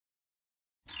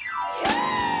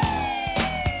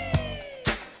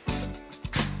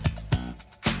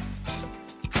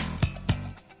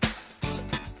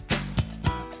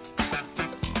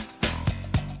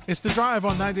It's The Drive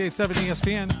on 98.7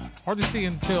 ESPN. Hardesty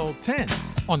until 10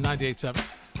 on 98.7.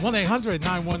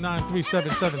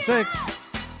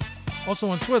 1-800-919-3776. Also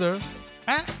on Twitter,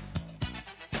 at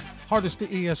Hardesty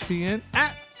ESPN,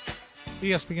 at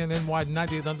ESPN-NY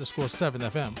 98_7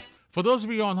 FM. For those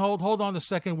of you on hold on a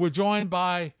second. We're joined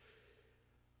by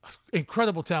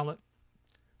incredible talent.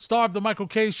 Star of the Michael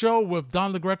Kay Show with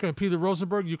Don LaGreca and Peter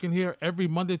Rosenberg. You can hear every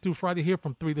Monday through Friday here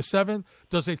from 3 to 7.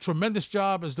 Does a tremendous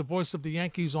job as the voice of the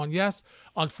Yankees on Yes.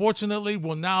 Unfortunately,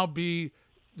 will now be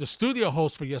the studio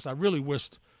host for Yes. I really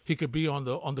wished he could be on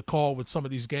the call with some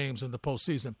of these games in the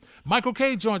postseason. Michael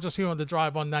Kay joins us here on The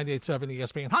Drive on 98.7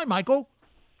 ESPN. Hi, Michael.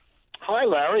 Hi,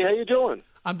 Larry. How you doing?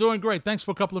 I'm doing great. Thanks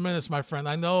for a couple of minutes, my friend.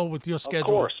 I know with your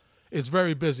schedule, it's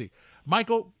very busy.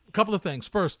 Michael, a couple of things.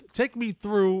 First, take me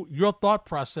through your thought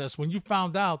process when you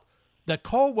found out that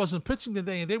Cole wasn't pitching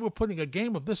today and they were putting a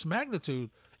game of this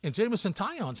magnitude in Jameson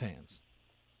Taillon's hands.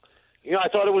 You know, I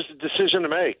thought it was a decision to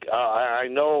make. I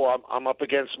know I'm up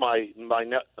against my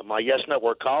Yes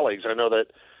Network colleagues. I know that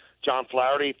John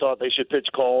Flaherty thought they should pitch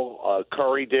Cole.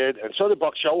 Curry did, and so did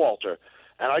Buck Showalter.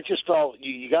 And I just felt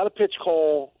you got to pitch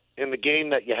Cole in the game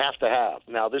that you have to have.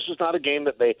 Now, this is not a game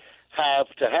that they have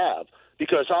to have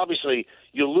because obviously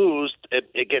you lose,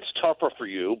 it gets tougher for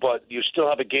you, but you still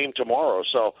have a game tomorrow.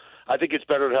 So I think it's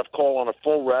better to have Cole on a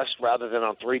full rest rather than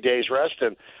on 3 days rest.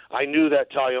 And I knew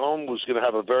that Taillon was going to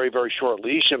have a very, very short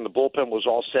leash, and the bullpen was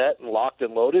all set and locked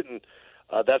and loaded, and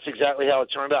that's exactly how it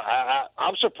turned out.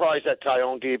 I'm surprised that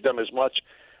Taillon gave them as much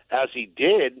as he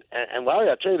did. And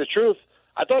Larry, I'll tell you the truth,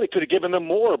 I thought he could have given them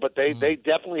more, but they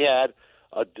definitely had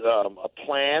a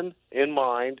plan in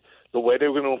mind, the way they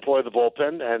were going to employ the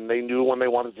bullpen, and they knew when they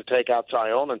wanted to take out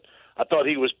Taillon, and I thought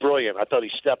he was brilliant. I thought he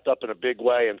stepped up in a big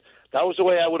way, and that was the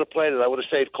way I would have played it. I would have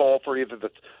saved Cole for either the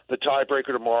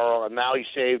tiebreaker tomorrow, and now he's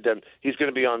saved, and he's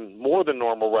going to be on more than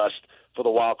normal rest for the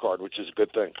wild card, which is a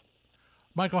good thing.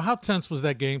 Michael, how tense was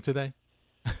that game today?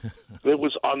 It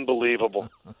was unbelievable.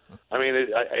 I mean,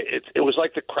 it was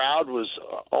like the crowd was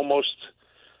almost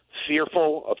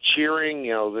fearful of cheering.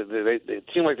 You know, it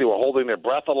seemed like they were holding their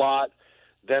breath a lot.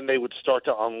 Then they would start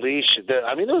to unleash.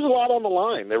 I mean, there was a lot on the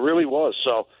line. There really was.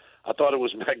 So I thought it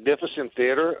was magnificent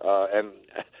theater. And,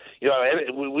 you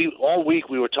know, we all week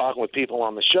we were talking with people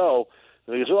on the show.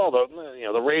 And they go,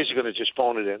 the Rays are going to just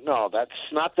phone it in. No, that's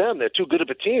not them. They're too good of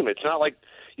a team. It's not like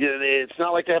they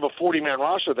have a 40-man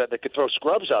roster that they could throw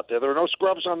scrubs out there. There are no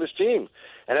scrubs on this team.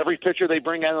 And every pitcher they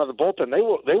bring out of the bullpen,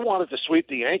 they wanted to sweep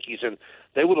the Yankees, and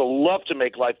they would have loved to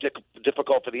make life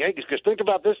difficult for the Yankees. Because think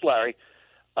about this, Larry.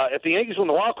 If the Yankees win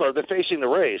the wild card, they're facing the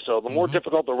Rays. So the more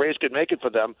difficult the Rays could make it for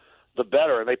them, the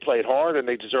better. And they played hard, and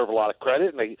they deserve a lot of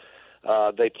credit. And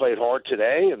they played hard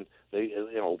today, and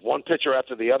one pitcher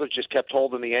after the other just kept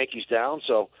holding the Yankees down.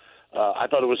 So I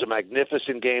thought it was a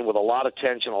magnificent game with a lot of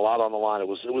tension, a lot on the line. It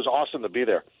was awesome to be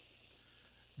there.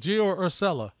 Gio or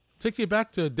Urshela, take you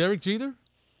back to Derek Jeter?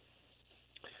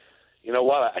 You know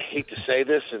what? I hate to say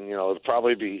this, and it'll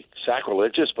probably be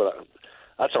sacrilegious, but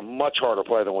that's a much harder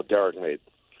play than what Derek made.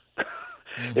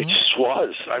 It just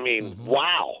was. I mean,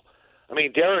 wow. I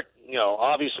mean, Derek,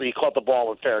 obviously he caught the ball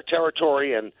in fair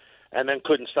territory and then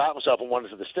couldn't stop himself and went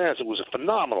into the stands. It was a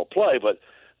phenomenal play, but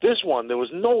this one, there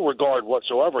was no regard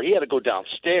whatsoever. He had to go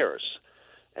downstairs.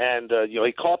 And,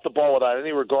 he caught the ball without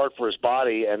any regard for his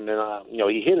body, and then,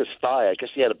 he hit his thigh. I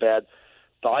guess he had a bad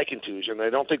thigh contusion. I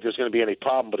don't think there's going to be any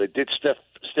problem, but it did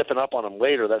stiffen up on him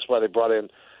later. That's why they brought in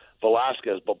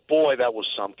Velasquez. But, boy, that was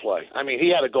some play. I mean, he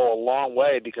had to go a long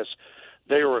way because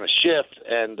they were in a shift,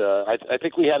 and I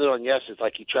think we had it on Yes. It's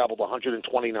like he traveled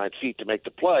 129 feet to make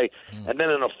the play, and then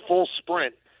in a full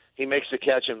sprint, he makes the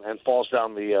catch and falls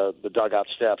down the dugout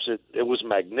steps. It was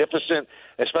magnificent,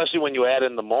 especially when you add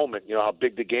in the moment, how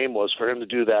big the game was. For him to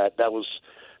do that, that was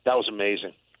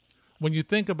amazing. When you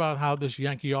think about how this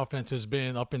Yankee offense has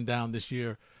been up and down this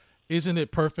year, isn't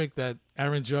it perfect that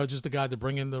Aaron Judge is the guy to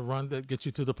bring in the run that gets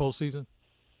you to the postseason?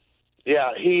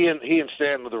 Yeah, he and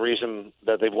Stanton are the reason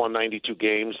that they've won 92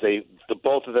 games.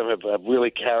 Both of them have really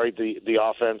carried the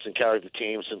offense and carried the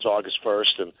team since August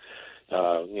 1st. And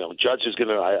Judge is going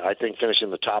to, I think, finish in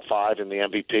the top 5 in the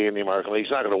MVP in the American League.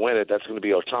 He's not going to win it. That's going to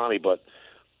be Ohtani. But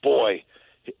boy,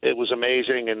 it was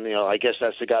amazing. And I guess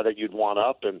that's the guy that you'd want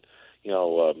up. And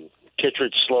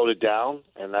Kittredge slowed it down,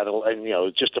 and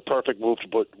just a perfect move to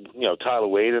put Tyler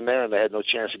Wade in there, and they had no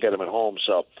chance to get him at home.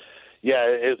 So. Yeah,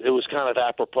 it was kind of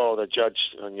apropos that Judge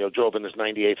drove in this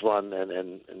 98th run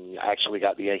and actually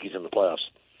got the Yankees in the playoffs.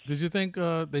 Did you think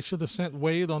they should have sent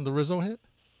Wade on the Rizzo hit?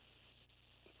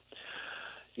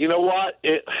 You know what?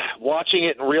 Watching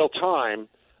it in real time,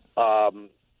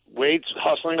 Wade's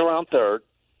hustling around third,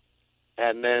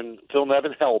 and then Phil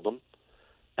Nevin held him,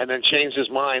 and then changed his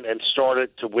mind and started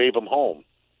to wave him home.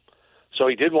 So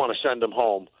he did want to send him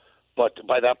home, but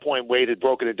by that point, Wade had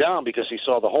broken it down because he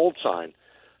saw the hold sign.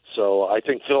 So I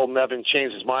think Phil Nevin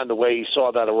changed his mind the way he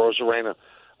saw that Arozarena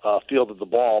fielded the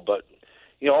ball. But,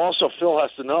 also Phil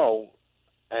has to know,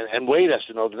 and Wade has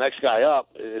to know, the next guy up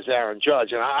is Aaron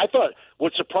Judge. And I thought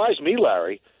what surprised me,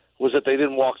 Larry, was that they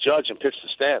didn't walk Judge and pitch to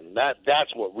Stanton.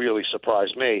 That's what really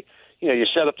surprised me. You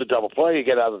set up the double play, you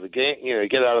get out of the game, you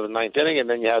get out of the ninth inning, and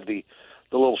then you have the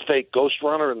little fake ghost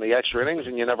runner in the extra innings,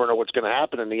 and you never know what's going to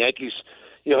happen. And the Yankees,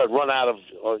 had run out of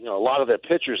a lot of their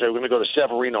pitchers. They were going to go to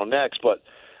Severino next, but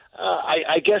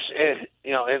I guess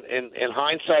in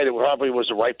hindsight, it probably was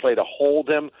the right play to hold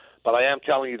him. But I am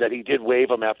telling you that he did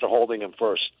wave him after holding him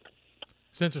first.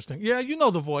 It's interesting. Yeah, you know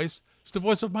the voice. It's the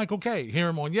voice of Michael Kay. Hear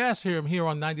him on Yes. Hear him here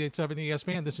on 98.7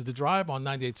 ESPN. This is The Drive on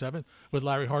 98.7 with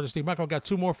Larry Hardesty. Michael, I got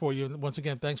two more for you. And once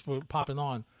again, thanks for popping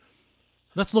on.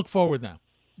 Let's look forward now.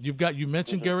 You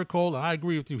mentioned Garrett Cole, and I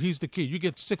agree with you. He's the key. You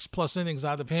get 6+ innings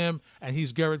out of him, and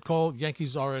he's Garrett Cole.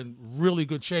 Yankees are in really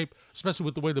good shape, especially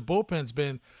with the way the bullpen's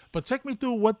been. But take me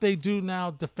through what they do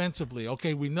now defensively.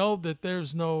 Okay, we know that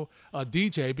there's no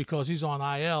DJ because he's on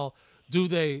IL. Do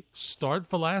they start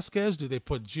Velasquez? Do they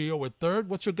put Gio at third?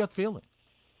 What's your gut feeling?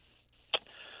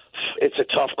 It's a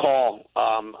tough call.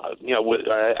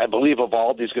 I believe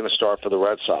Evaldi's going to start for the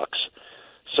Red Sox.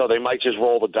 So they might just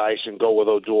roll the dice and go with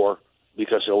Odor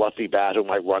because a lefty bat who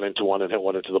might run into one and hit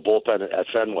one into the bullpen at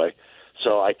Fenway.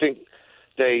 So I think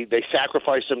they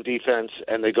sacrifice some defense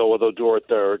and they go with Odor at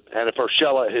third. And if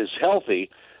Urshela is healthy,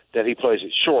 then he plays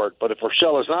it short. But if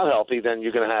Urshela is not healthy, then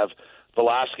you're going to have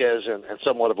Velasquez and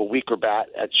somewhat of a weaker bat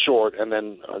at short, and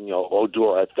then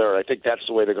Odor at third. I think that's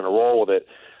the way they're going to roll with it.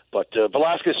 But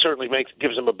Velasquez certainly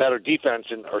gives him a better defense,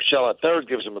 and Urshela at third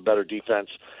gives him a better defense.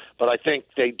 But I think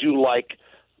they do like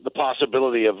the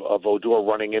possibility of Odor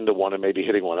running into one and maybe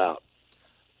hitting one out.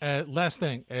 Last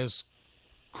thing, as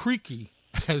creaky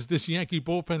as this Yankee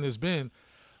bullpen has been,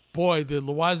 boy, did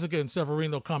Loaizaga and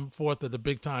Severino come forth at the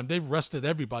big time. They've rested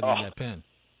everybody in that pen.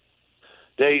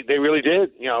 They really did.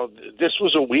 This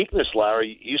was a weakness,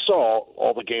 Larry. You saw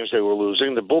all the games they were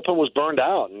losing. The bullpen was burned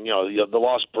out, and they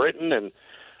lost Britton, and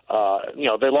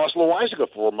they lost Loaizaga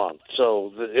for a month.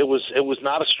 So it was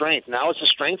not a strength. Now it's a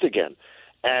strength again.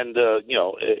 And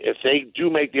if they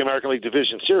do make the American League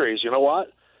Division Series, you know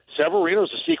what?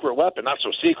 Severino's a secret weapon. Not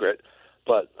so secret,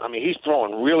 but I mean he's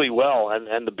throwing really well.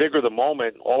 And the bigger the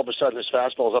moment, all of a sudden his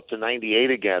fastball is up to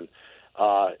 98 again.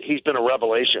 He's been a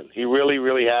revelation. He really,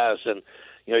 really has. And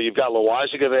you've got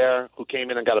Loaizaga there, who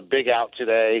came in and got a big out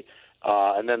today,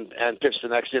 and pitched the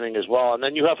next inning as well. And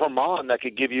then you have Herman that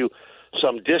could give you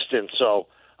some distance. So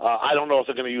I don't know if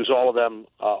they're going to use all of them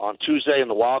on Tuesday in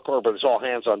the wild card, but it's all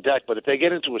hands on deck. But if they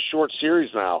get into a short series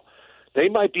now, they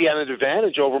might be at an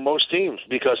advantage over most teams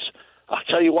because I'll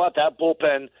tell you what, that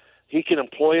bullpen, he can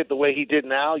employ it the way he did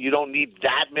now. You don't need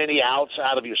that many outs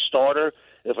out of your starter.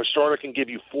 If a starter can give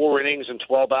you 4 innings and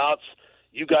 12 outs,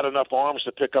 you got enough arms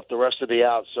to pick up the rest of the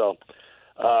outs. So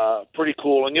pretty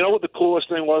cool. And you know what the coolest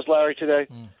thing was, Larry, today?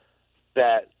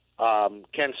 That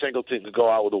Ken Singleton could go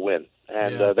out with a win.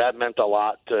 And that meant a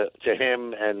lot to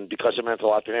him, and because it meant a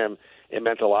lot to him, it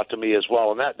meant a lot to me as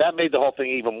well. And that made the whole thing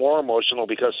even more emotional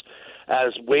because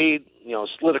as Wade,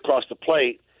 slid across the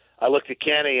plate, I looked at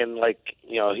Kenny and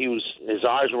his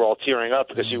eyes were all tearing up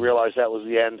because he realized that was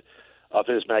the end of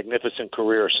his magnificent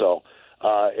career. So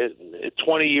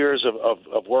 20 years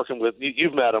of working with,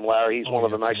 you've met him, Larry. He's one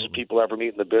of the nicest people I ever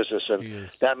meet in the business, and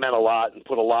that meant a lot and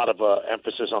put a lot of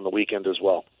emphasis on the weekend as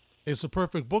well. It's a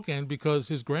perfect bookend because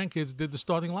his grandkids did the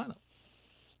starting lineup.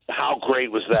 How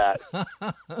great was that?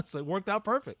 So it worked out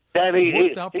perfect. And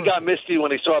he got misty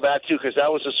when he saw that, too, because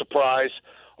that was a surprise.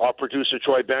 Our producer,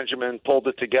 Troy Benjamin, pulled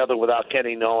it together without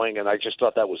Kenny knowing, and I just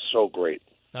thought that was so great.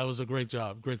 That was a great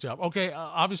job. Great job. Okay,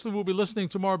 obviously we'll be listening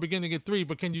tomorrow beginning at 3,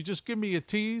 but can you just give me a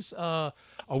tease? Are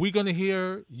we going to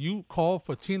hear you call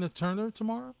for Tina Turner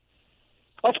tomorrow?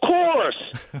 Of course.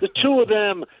 The two of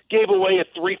them gave away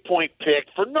a 3-point pick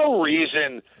for no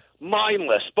reason,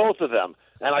 mindless, both of them.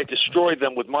 And I destroyed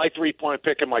them with my 3-point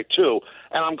pick and my 2.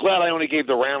 And I'm glad I only gave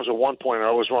the Rams a 1-pointer.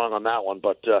 I was wrong on that one.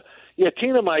 But,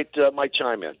 Tina might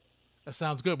chime in. That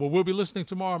sounds good. Well, we'll be listening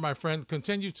tomorrow, my friend.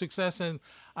 Continued success. And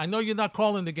I know you're not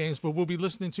calling the games, but we'll be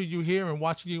listening to you here and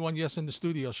watching you on Yes in the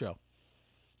Studio show.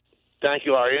 Thank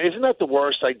you, Larry. Isn't that the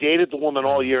worst? I dated the woman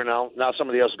all year now. Now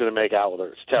somebody else is going to make out with her.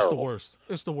 It's terrible. It's the worst.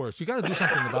 It's the worst. You got to do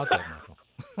something about that,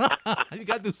 Michael. You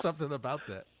got to do something about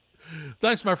that.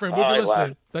 Thanks, my friend. We'll be listening.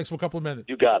 Larry. Thanks for a couple of minutes.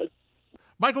 You got it.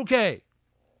 Michael Kay,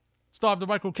 star of the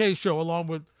Michael Kay Show, along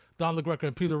with Don LaGreca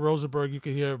and Peter Rosenberg. You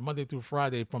can hear Monday through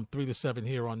Friday from 3 to 7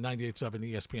 here on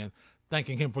 98.7 ESPN.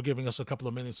 thanking him for giving us a couple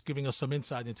of minutes, giving us some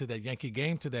insight into that Yankee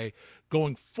game today,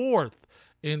 going forth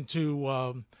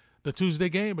into the Tuesday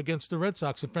game against the Red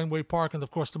Sox in Fenway Park. And,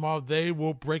 of course, tomorrow they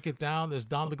will break it down, as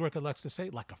Don LaGreca likes to say,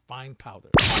 like a fine powder.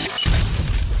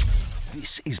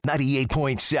 This is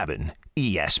 98.7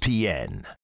 ESPN.